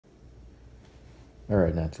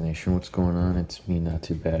Alright, Nats Nation, what's going on? It's me, Not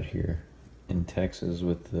Too Bad, here in Texas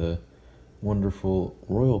with the wonderful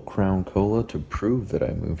Royal Crown Cola to prove that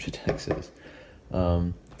I moved to Texas.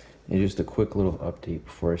 Um, and just a quick little update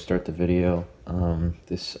before I start the video. I'm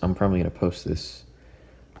probably going to post this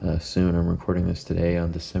soon. I'm recording this today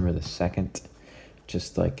on December the 2nd,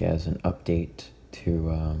 just like as an update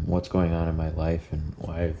to what's going on in my life and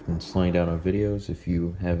why I've been slowing down on videos if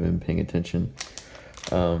you haven't been paying attention.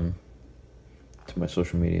 To my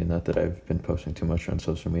social media. Not that I've been posting too much on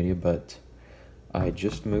social media, but I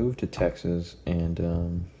just moved to Texas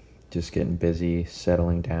and just getting busy,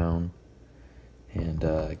 settling down, and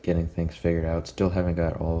getting things figured out. Still haven't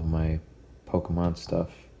got all of my Pokemon stuff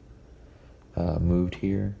moved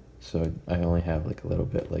here, so I only have like a little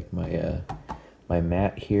bit, like my my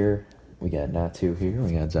mat here. We got Natu here,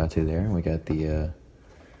 we got Zatu there, and we got the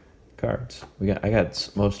cards. I got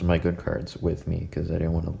most of my good cards with me because I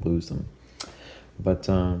didn't want to lose them. But,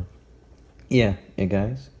 yeah, hey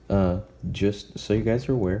guys, just so you guys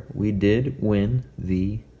are aware, we did win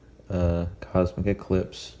the Cosmic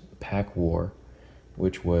Eclipse Pack War,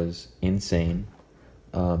 which was insane.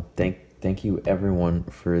 Thank you everyone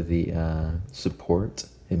for the support.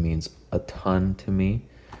 It means a ton to me.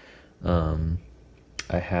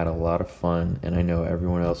 I had a lot of fun, and I know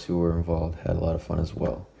everyone else who were involved had a lot of fun as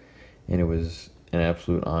well. And it was an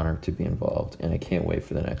absolute honor to be involved, and I can't wait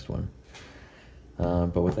for the next one.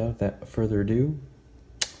 But without that further ado,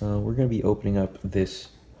 we're going to be opening up this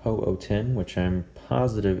Ho-Oh-10, which I'm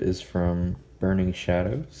positive is from Burning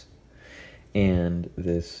Shadows, and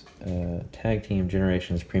this Tag Team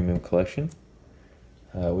Generations Premium Collection,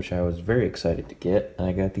 which I was very excited to get.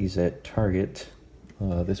 I got these at Target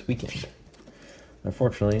this weekend.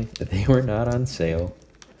 Unfortunately, they were not on sale,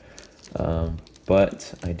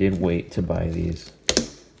 but I did wait to buy these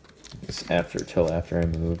till after I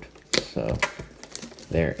moved, so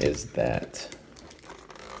there is that.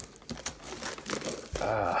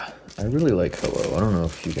 I really like Ho-Oh. I don't know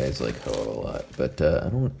if you guys like Ho-Oh a lot, but I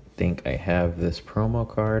don't think I have this promo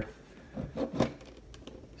card.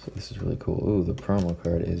 So this is really cool. Ooh, the promo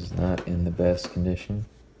card is not in the best condition.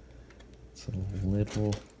 It's a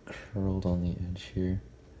little curled on the edge here.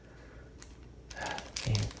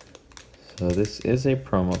 Man. So this is a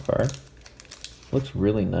promo card. Looks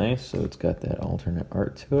really nice, so it's got that alternate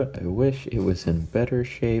art to it. I wish it was in better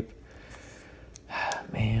shape.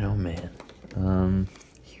 Man, oh man.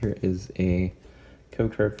 Here is a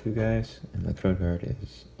code card for you guys, and the code card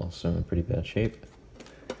is also in pretty bad shape.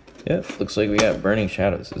 Yep, looks like we got Burning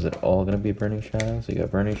Shadows. Is it all gonna be Burning Shadows? You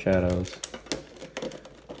got Burning Shadows,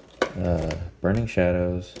 Burning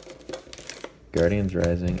Shadows, Guardians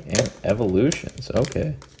Rising, and Evolutions.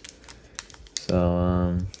 Okay.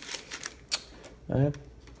 So,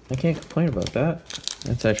 I can't complain about that.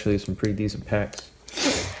 That's actually some pretty decent packs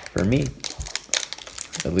for me.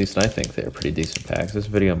 At least I think they're pretty decent packs. This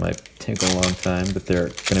video might take a long time, but there are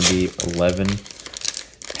going to be 11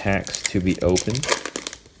 packs to be opened.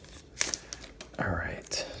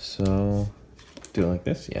 Alright, so do it like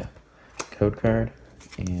this, yeah. Code card,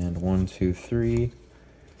 and 1, 2, 3.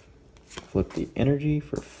 Flip the energy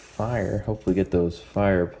for fire. Hopefully get those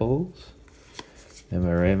fire pulls. Am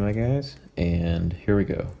I right, my guys? And here we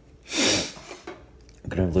go. I'm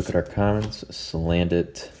gonna look at our comments.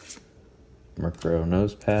 Slandit, Murkrow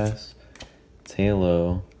Nose Pass,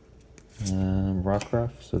 Tailo,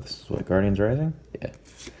 Rockruff. So this is what, Guardians Rising? Yeah.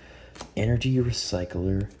 Energy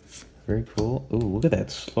Recycler. Very cool. Ooh, look at that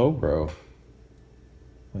Slowbro.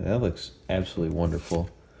 Well, that looks absolutely wonderful.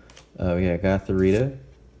 Yeah, Gothorita.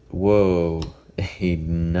 Whoa, a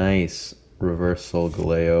nice Reverse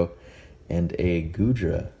Solgaleo and a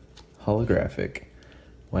Goodra holographic.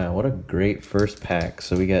 Wow, what a great first pack.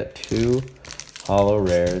 So we got 2 holo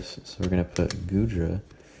rares. So we're going to put Goodra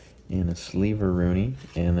in a sleever Rooney,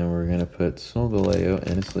 and then we're going to put Solgaleo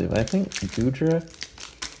in a sleeve. I think Goodra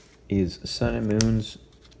is Sun and Moon's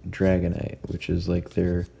Dragonite, which is like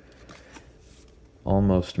their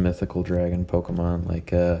almost mythical dragon Pokemon,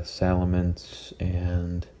 like Salamence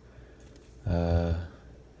and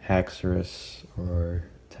Haxorus or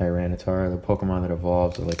Tyranitar, the Pokemon that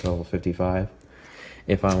evolves at like level 55.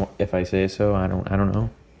 If I say so, I don't know.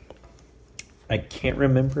 I can't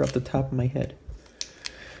remember off the top of my head.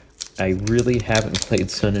 I really haven't played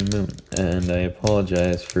Sun and Moon, and I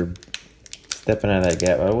apologize for stepping out of that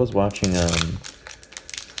gap. I was watching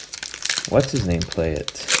what's his name play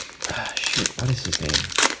it? Shoot, what is his name?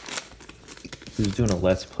 He was doing a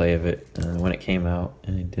Let's Play of it when it came out,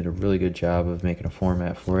 and he did a really good job of making a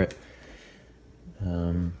format for it.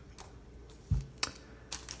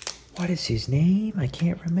 What is his name? I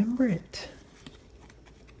can't remember it.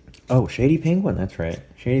 Oh, Shady Penguin, that's right.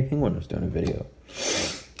 Shady Penguin was doing a video.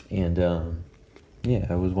 And, yeah,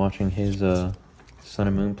 I was watching his Sun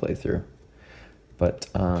and Moon playthrough. But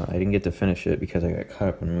I didn't get to finish it because I got caught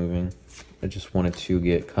up in moving. I just wanted to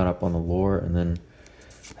get caught up on the lore, and then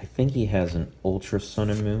I think he has an Ultra Sun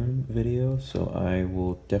and Moon video, so I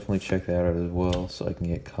will definitely check that out as well so I can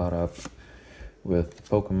get caught up with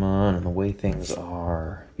Pokemon and the way things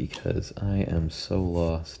are, because I am so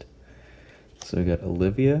lost. So we got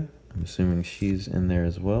Olivia, I'm assuming she's in there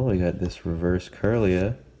as well. We got this reverse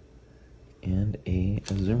Curlia and a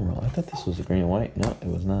Azumarill. I thought this was a green and white. No, it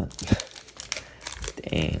was not.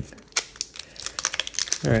 Dang.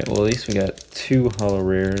 Alright, well at least we got 2 holo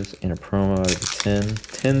rares and a promo out of the 10.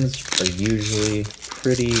 10s are usually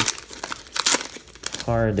pretty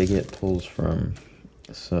hard to get pulls from,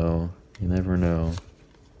 so you never know.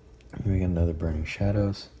 We got another Burning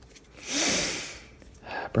Shadows.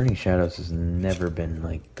 Burning Shadows has never been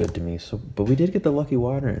like good to me, so but we did get the Lucky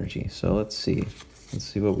Water Energy, so let's see. Let's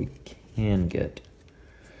see what we can get.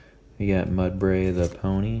 We got Mudbray the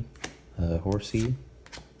Pony, Horsey,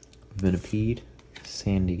 Venipede,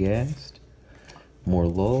 Sandygast,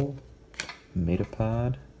 Morlull,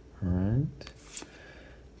 Metapod, alright.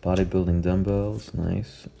 Bodybuilding Dumbbells,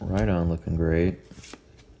 nice. Rhydon looking great.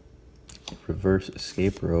 Reverse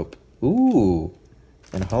Escape Rope. Ooh!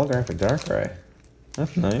 And a holographic Darkrai.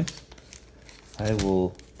 That's nice. I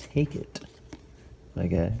will take it, my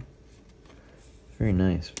guy. Very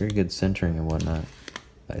nice. Very good centering and whatnot.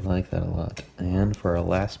 I like that a lot. And for our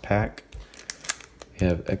last pack, we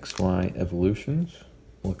have XY Evolutions.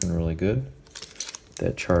 Looking really good.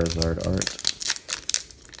 That Charizard art.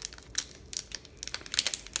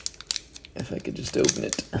 If I could just open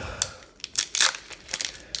it. I'm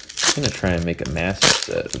going to try and make a massive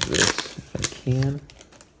set of this if I can.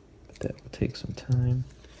 But that will take some time.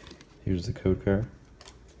 Here's the code card.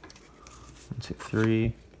 1, 2,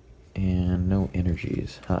 3. And no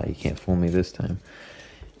energies. Ha, you can't fool me this time.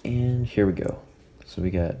 And here we go. So we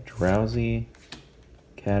got Drowsy,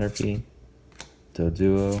 Caterpie,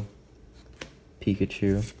 Doduo,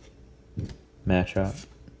 Pikachu, Machop,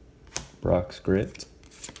 Brock's Grit,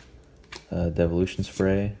 Devolution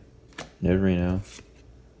Spray, Nidorino,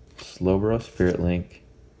 Slowbro Spirit Link,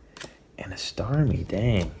 and a Starmie.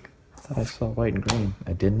 Dang. I thought I saw white and green.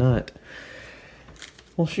 I did not.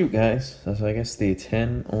 Well, shoot, guys. So I guess the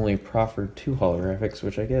 10 only proffered 2 holographics,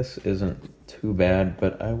 which I guess isn't too bad,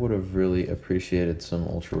 but I would have really appreciated some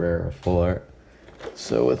ultra rare or full art.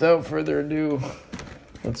 So without further ado,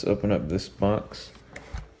 let's open up this box.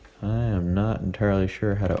 I am not entirely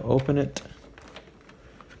sure how to open it.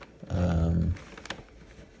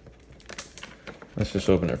 Let's just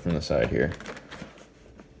open it from the side here.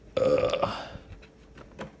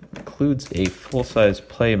 Includes a full-size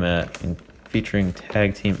playmat and featuring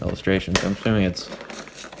tag team illustrations. I'm assuming it's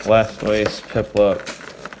Blastoise, Piplup,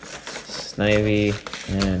 Snivy,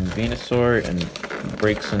 and Venusaur, and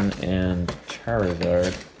Braixen and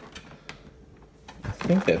Charizard. I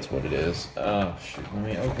think that's what it is. Oh, shoot. Let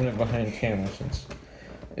me open it behind camera since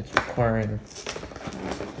it's requiring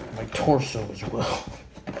my torso as well.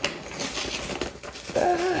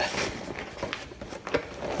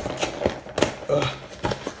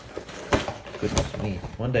 Goodness me.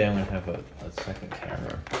 One day I'm going to have a second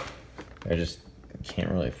camera. I just can't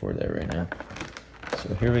really afford that right now.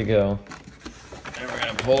 So here we go. And we're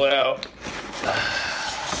going to pull it out.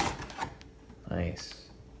 Nice.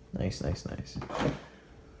 Nice, nice, nice.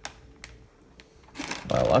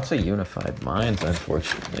 Wow, lots of Unified Minds,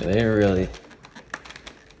 unfortunately. They really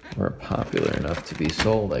weren't popular enough to be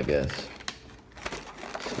sold, I guess.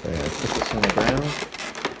 So we're going to put this on the ground.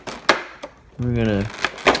 We're going to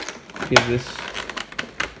give this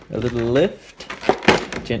a little lift.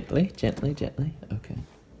 Gently, gently, gently. Okay.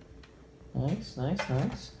 Nice, nice,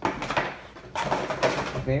 nice.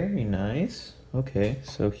 Very nice. Okay,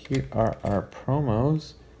 so here are our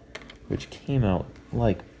promos, which came out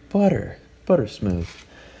like butter smooth.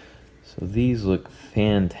 So these look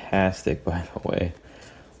fantastic, by the way.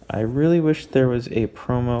 I really wish there was a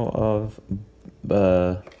promo of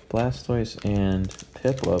Blastoise and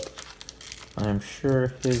Piplup. I'm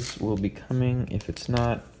sure his will be coming. If it's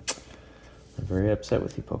not, I'm very upset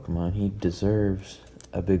with you, Pokemon. He deserves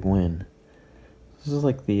a big win. This is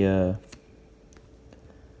like the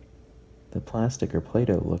plastic or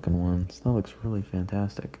Play-Doh looking ones. That looks really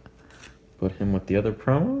fantastic. Put him with the other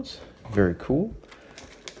promos. Very cool.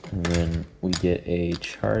 And then we get a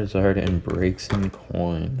Charizard and Braixen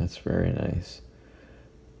coin. That's very nice.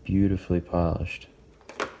 Beautifully polished.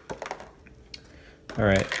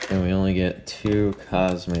 Alright, and we only get 2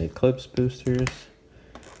 Cosmic Eclipse boosters.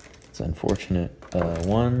 It's unfortunate.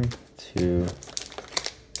 1 2,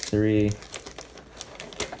 3,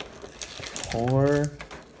 4,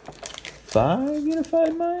 5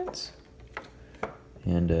 unified minds.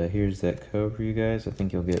 And here's that code for you guys. I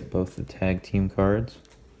think you'll get both the tag team cards.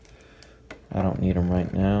 I don't need them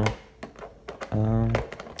right now. And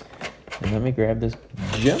let me grab this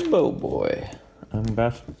jumbo boy. I'm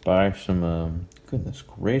about to buy some, goodness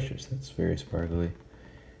gracious, that's very sparkly.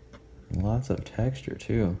 Lots of texture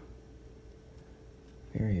too.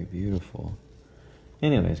 Very beautiful.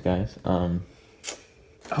 Anyways, guys, oh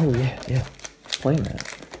yeah, playing that.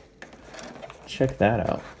 Check that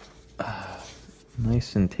out.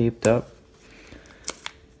 Nice and taped up.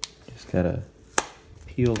 Just gotta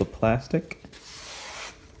peel the plastic.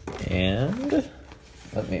 And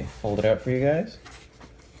let me fold it out for you guys.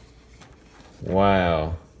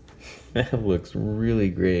 Wow, that looks really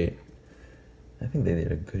great. I think they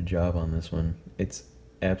did a good job on this one. It's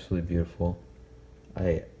absolutely beautiful.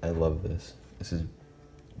 I love this. This is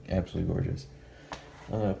absolutely gorgeous.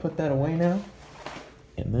 I'm gonna put that away now,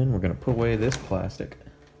 and then we're gonna put away this plastic.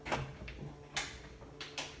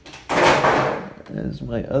 As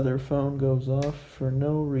my other phone goes off for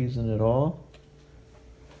no reason at all.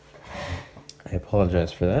 I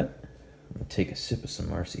apologize for that. I'm gonna take a sip of some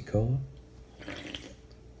RC Cola.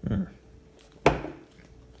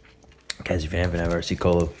 Guys, if you haven't had RC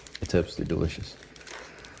Cola, it's absolutely delicious.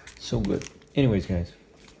 So good. Anyways, guys,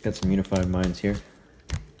 got some unified minds here.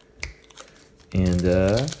 And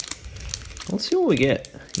let's see what we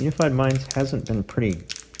get. Unified minds hasn't been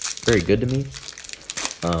very good to me.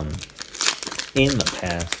 In the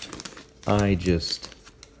past, I just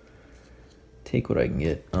take what I can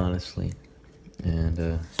get, honestly. And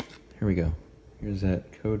here we go. Here's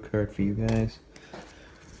that code card for you guys.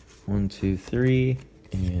 1, 2, 3.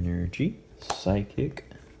 Energy. Psychic.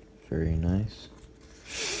 Very nice.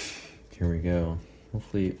 Here we go.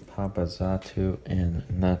 Hopefully Papa Zatu and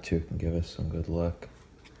Natu can give us some good luck.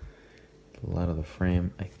 Pull out of the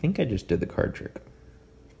frame. I think I just did the card trick.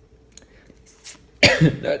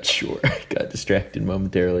 Not sure. I got distracted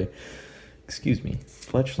momentarily. Excuse me.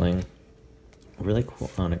 Fletchling. Really cool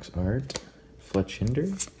Onyx art.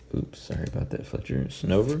 Fletchinder. Oops, sorry about that, Fletcher.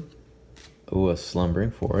 Snover. Oh, a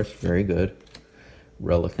Slumbering Forest. Very good.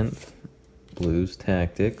 Relicanth. Blues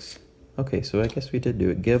Tactics. Okay, so I guess we did do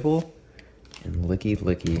it. Gibble. And Licky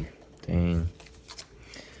Licky. Dang.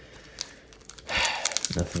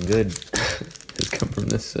 Nothing good has come from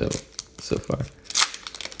this so far.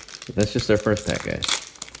 But that's just our first pack, guys.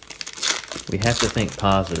 We have to think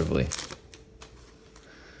positively.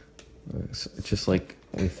 It's just like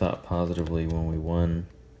we thought positively when we won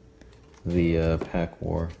the pack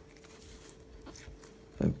war.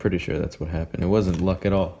 I'm pretty sure that's what happened. It wasn't luck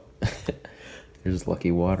at all. There's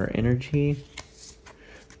Lucky Water Energy.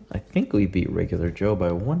 I think we beat Regular Joe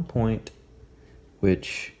by 1 point,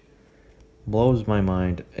 which blows my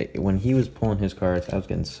mind. When he was pulling his cards, I was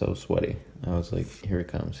getting so sweaty. I was like, here it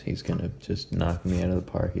comes. He's gonna just knock me out of the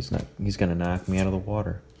park. He's gonna knock me out of the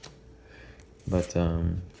water. But I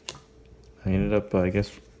ended up, I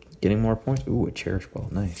guess, getting more points. Ooh, a Cherish Ball,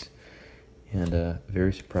 nice. And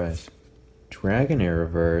very surprised. Dragonair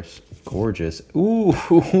Reverse, gorgeous. Ooh,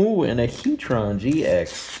 and a Heatron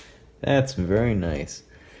GX. That's very nice.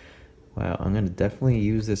 Wow, I'm gonna definitely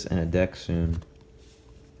use this in a deck soon.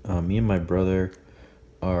 Me and my brother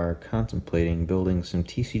are contemplating building some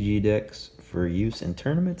TCG decks for use in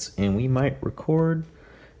tournaments, and we might record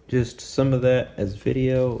just some of that as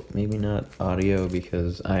video, maybe not audio,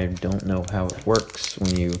 because I don't know how it works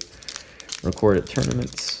when you record at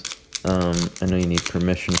tournaments. I know you need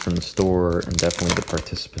permission from the store and definitely the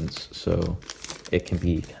participants, so it can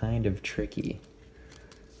be kind of tricky.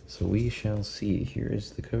 So we shall see. Here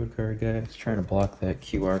is the code card, guys. Trying to block that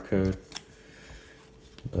QR code,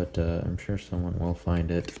 but I'm sure someone will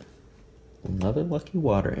find it. Another Lucky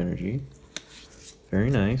Water Energy. Very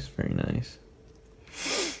nice, very nice.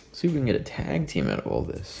 Let's see if we can get a tag team out of all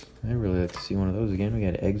this. I'd really like to see one of those again. We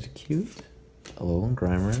got Execute, Alolan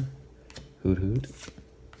Grimer, Hoot Hoot,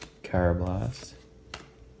 Carablast,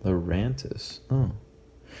 Lurantis. Oh,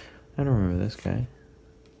 I don't remember this guy.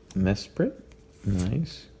 Mesprit,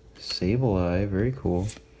 nice. Sableye, very cool.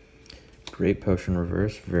 Great Potion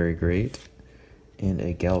Reverse, very great. And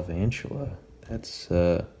a Galvantula. That's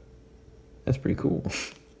pretty cool.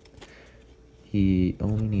 He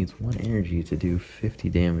only needs 1 energy to do 50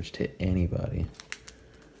 damage to anybody.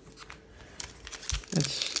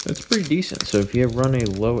 That's pretty decent. So if you run a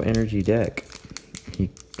low energy deck,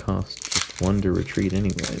 he costs just 1 to retreat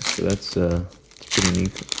anyways. So that's pretty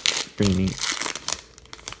neat. Pretty neat.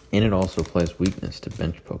 And it also applies weakness to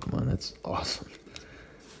bench Pokemon. That's awesome.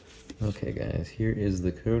 Okay guys, here is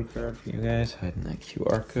the code card for you guys. Hiding that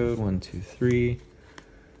QR code. 1, 2, 3.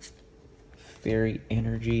 Fairy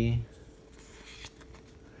Energy.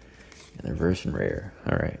 And the reverse and rare.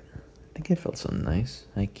 Alright. I think it felt something nice.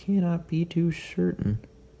 I cannot be too certain.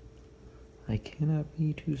 Alright,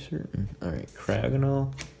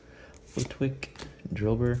 Cragonal, Flitwick,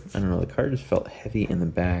 Drillbur. I don't know, the card just felt heavy in the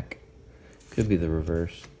back. Could be the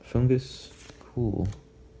reverse. Fungus, cool.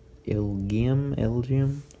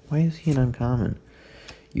 Elgium. Why is he an uncommon?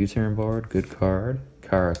 U-turn board, good card.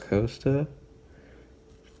 Caracosta.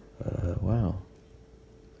 Wow.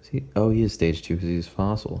 He is stage 2 because he's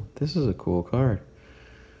fossil. This is a cool card.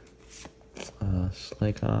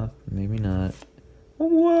 Slakoth, maybe not.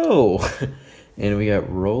 Whoa! And we got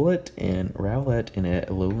Rowlet and a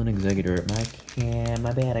Alolan Executor.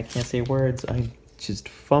 My bad, I can't say words. I'm just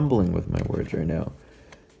fumbling with my words right now.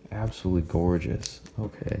 Absolutely gorgeous.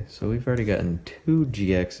 Okay, so we've already gotten 2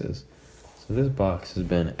 GXs. So this box has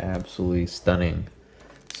been absolutely stunning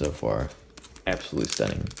so far. Absolutely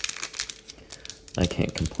stunning. I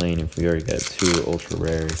can't complain if we already got 2 ultra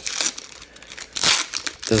rares.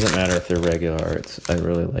 Doesn't matter if they're regular arts. I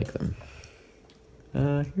really like them.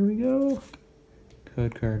 Here we go.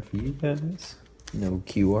 Code card for you guys. No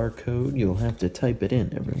QR code. You'll have to type it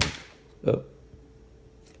in, everyone. Oh.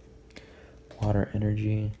 Water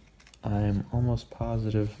Energy. I'm almost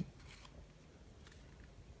positive.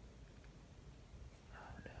 Oh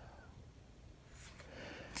no.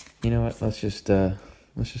 You know what? Let's just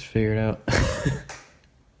figure it out.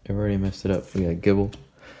 I've already messed it up. We got Gibble,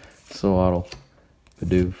 Swaddle,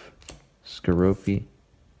 Bidoof, Skorupi,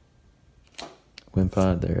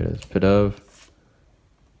 Wimpod, there it is. Pidove.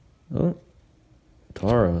 Oh.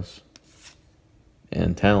 Tauros.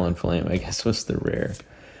 And Talonflame, I guess, was the rare.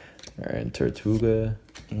 Alright, Tortuga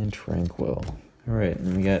and Tranquil. Alright,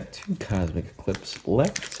 and we got 2 Cosmic Eclipse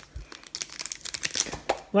left.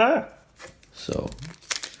 Ah! So,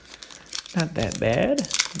 not that bad.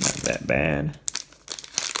 Not that bad.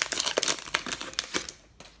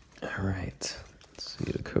 Alright, let's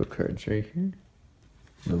see the code cards right here.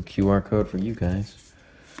 No QR code for you guys.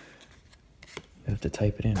 You have to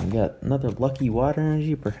type it in. We got another lucky Water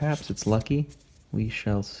Energy. Perhaps it's lucky. We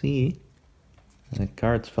shall see. The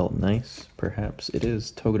cards felt nice. Perhaps it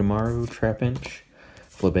is Togedemaru, Trapinch,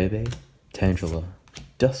 Flabebe, Tangela,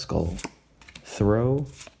 Duskull, Throw,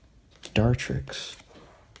 Dartrix,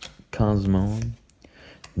 Cosmone,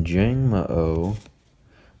 Jangmo-O,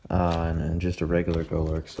 and just a regular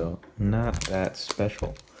Golurk, so not that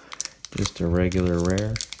special. Just a regular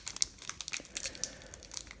rare.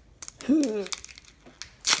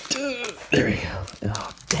 There we go.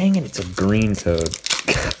 Oh, dang it, it's a green code.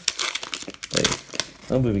 Wait,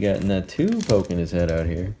 hopefully we got 2 poking his head out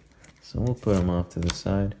here. So we'll put him off to the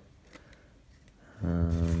side.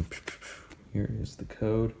 Here is the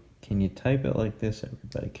code. Can you type it like this,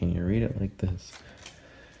 everybody? Can you read it like this?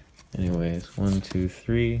 Anyways, 1, 2,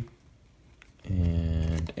 3.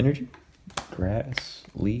 And energy. Grass.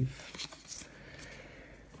 Leaf.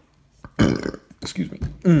 Excuse me.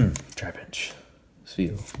 Trapinch.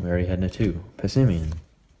 Spheal. We already had 2. Passimian.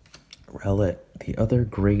 Rowlet. The other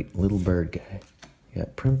great little bird guy. We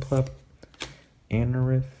got Primplup.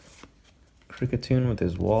 Anorith. Kricketune with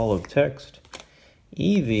his wall of text.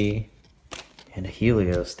 Eevee. And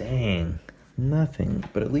Helios. Dang. Nothing.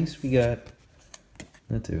 But at least we got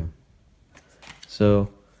the 2. So,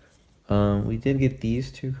 we did get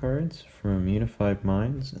these 2 cards from Unified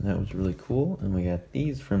Minds, and that was really cool. And we got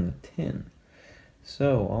these from the tin.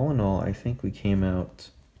 So, all in all, I think we came out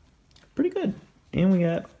pretty good. And we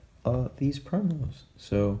got these promos.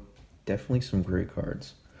 So, definitely some great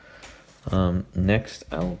cards. Next,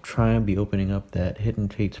 I'll try and be opening up that Hidden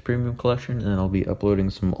Fates Premium Collection, and I'll be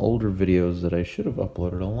uploading some older videos that I should have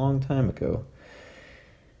uploaded a long time ago.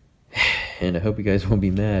 And I hope you guys won't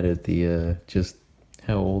be mad at the, just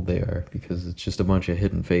how old they are, because it's just a bunch of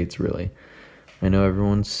Hidden Fates, really. I know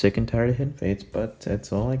everyone's sick and tired of Hidden Fates, but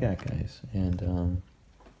that's all I got, guys. And,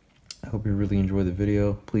 I hope you really enjoyed the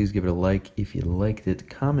video. Please give it a like if you liked it.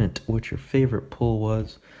 Comment what your favorite pull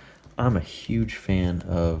was. I'm a huge fan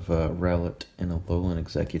of Rowlet and Alolan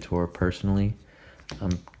Executor, personally.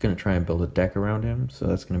 I'm going to try and build a deck around him, so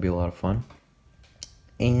that's going to be a lot of fun.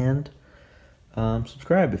 And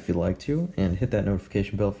subscribe if you'd like to, and hit that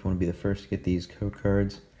notification bell if you want to be the first to get these code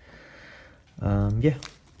cards. Yeah,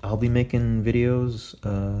 I'll be making videos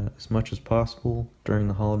as much as possible during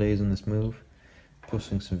the holidays in this move.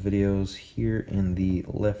 Posting some videos here in the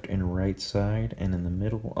left and right side, and in the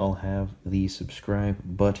middle I'll have the subscribe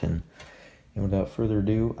button. And without further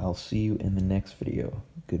ado, I'll see you in the next video.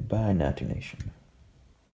 Goodbye, Natu Nation.